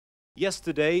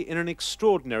Yesterday, in an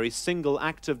extraordinary single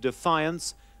act of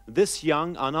defiance, this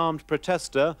young, unarmed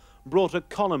protester brought a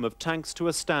column of tanks to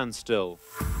a standstill.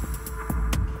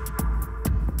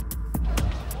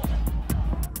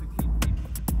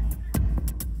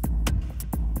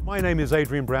 My name is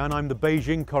Adrian Brown. I'm the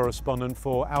Beijing correspondent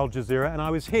for Al Jazeera, and I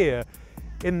was here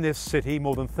in this city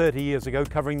more than 30 years ago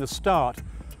covering the start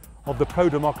of the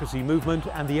pro-democracy movement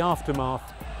and the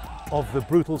aftermath of the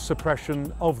brutal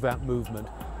suppression of that movement.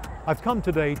 I've come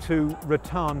today to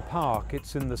Ritan Park.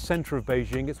 It's in the center of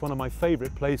Beijing. It's one of my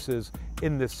favorite places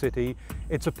in this city.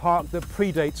 It's a park that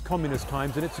predates communist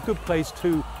times, and it's a good place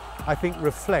to, I think,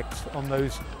 reflect on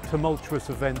those tumultuous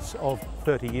events of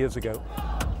 30 years ago.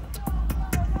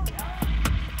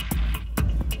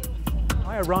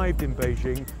 I arrived in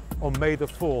Beijing on May the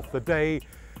 4th, the day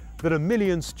that 1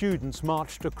 million students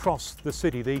marched across the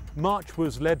city. The march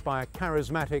was led by a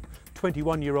charismatic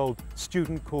 21-year-old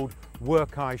student called Wu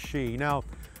Kai-shi. Now,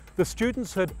 the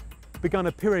students had begun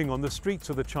appearing on the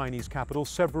streets of the Chinese capital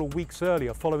several weeks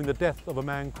earlier, following the death of a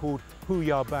man called Hu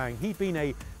Yaobang. He'd been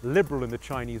a liberal in the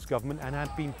Chinese government and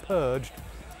had been purged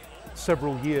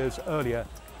several years earlier.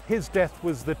 His death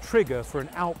was the trigger for an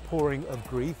outpouring of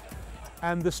grief.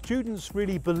 And the students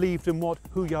really believed in what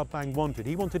Hu Yaobang wanted.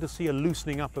 He wanted to see a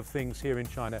loosening up of things here in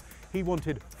China. He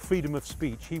wanted freedom of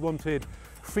speech. He wanted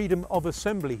freedom of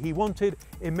assembly. He wanted,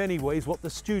 in many ways, what the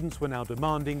students were now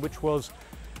demanding, which was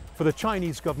for the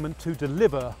Chinese government to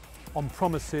deliver on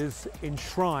promises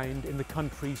enshrined in the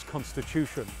country's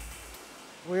constitution.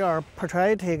 We are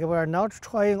patriotic. We are not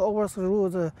trying to overthrow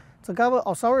the government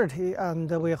authority,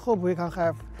 and we hope we can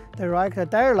have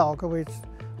direct dialogue with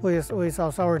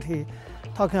authority,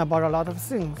 talking about a lot of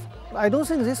things. I don't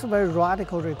think this is a very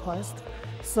radical request,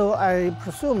 so I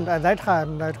presumed at that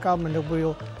time that government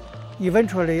will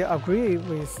eventually agree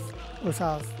with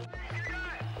us.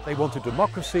 They wanted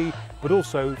democracy, but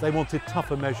also they wanted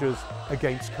tougher measures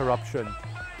against corruption.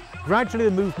 Gradually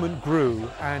the movement grew,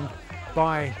 and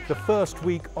by the first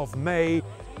week of May,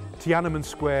 Tiananmen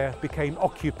Square became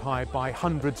occupied by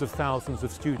hundreds of thousands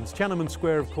of students. Tiananmen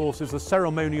Square, of course, is the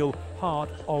ceremonial heart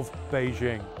of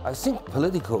Beijing. I think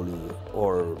politically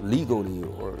or legally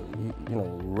or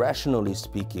rationally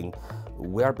speaking,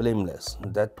 we are blameless.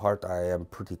 That part I am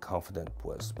pretty confident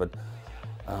with. But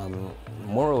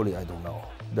morally, I don't know.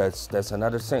 That's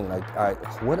another thing. Like,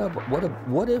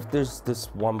 what if there's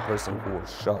this one person who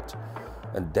was shot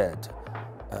and dead?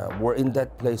 Were in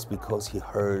that place because he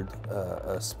heard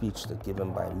a speech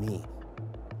given by me.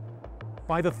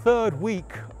 By the third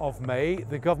week of May,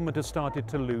 the government has started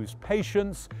to lose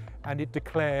patience and it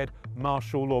declared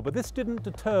martial law. But this didn't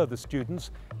deter the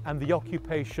students, and the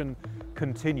occupation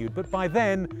continued. But by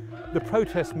then, the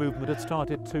protest movement had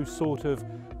started to sort of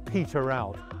peter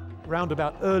out. Around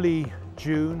about early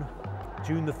June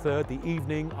the 3rd,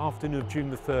 the afternoon of June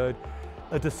the 3rd,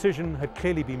 a decision had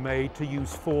clearly been made to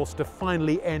use force to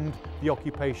finally end the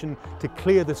occupation, to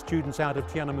clear the students out of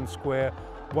Tiananmen Square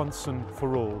once and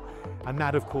for all. And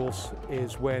that, of course,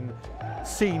 is when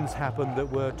scenes happened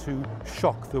that were to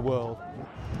shock the world.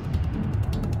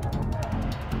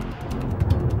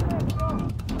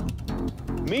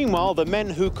 Meanwhile, the men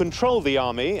who control the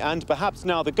army, and perhaps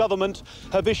now the government,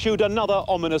 have issued another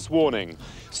ominous warning.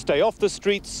 Stay off the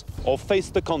streets or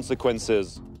face the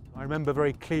consequences. I remember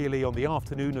very clearly on the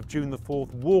afternoon of June the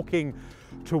 4th walking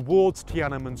towards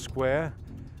Tiananmen Square.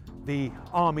 The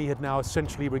army had now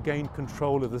essentially regained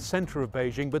control of the center of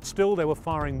Beijing, but still they were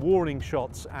firing warning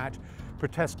shots at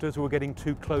protesters who were getting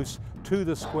too close to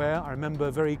the square. I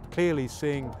remember very clearly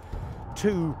seeing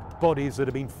 2 bodies that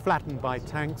had been flattened by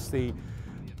tanks, the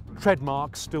tread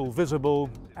marks still visible,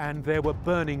 and there were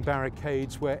burning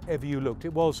barricades wherever you looked.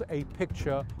 It was a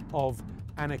picture of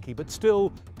anarchy, but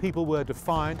still people were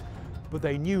defiant, but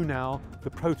they knew now the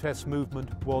protest movement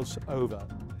was over.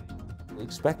 We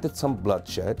expected some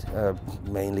bloodshed,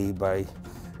 mainly by,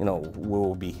 we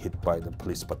will be hit by the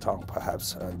police baton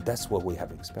perhaps, and that's what we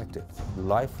have expected.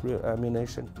 Live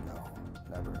ammunition? No,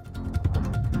 never.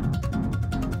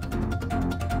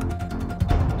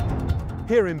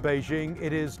 Here in Beijing,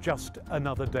 it is just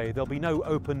another day. There'll be no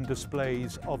open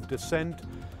displays of dissent,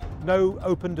 no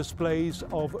open displays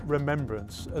of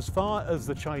remembrance. As far as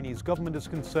the Chinese government is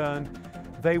concerned,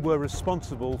 they were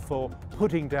responsible for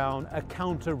putting down a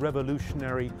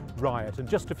counter-revolutionary riot. And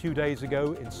just a few days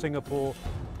ago in Singapore,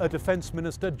 a defense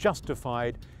minister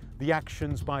justified the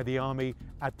actions by the army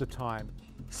at the time.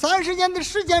 30年的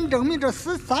时间证明，这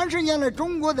30年来，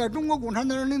中国在中国共产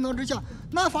党人领导之下，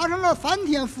那发生了翻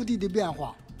天覆地的变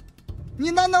化。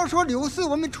你难道说64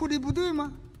我们处理不对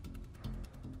吗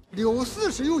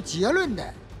？64是有结论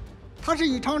的，它是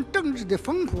一场政治的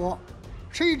风波，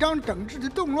是一场政治的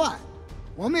动乱。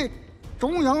我们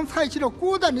中央采取了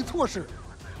果断的措施，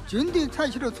军队采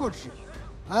取了措施，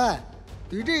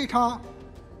对这一场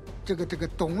这个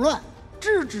动乱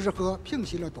制止和平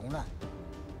息了动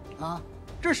乱，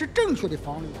这是正确的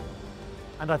方路。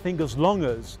 And I think as long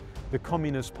as the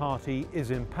Communist Party is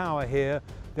in power here,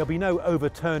 there'll be no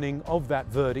overturning of that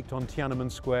verdict on Tiananmen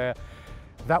Square.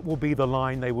 That will be the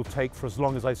line they will take for as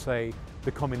long as I say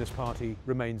the Communist Party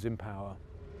remains in power.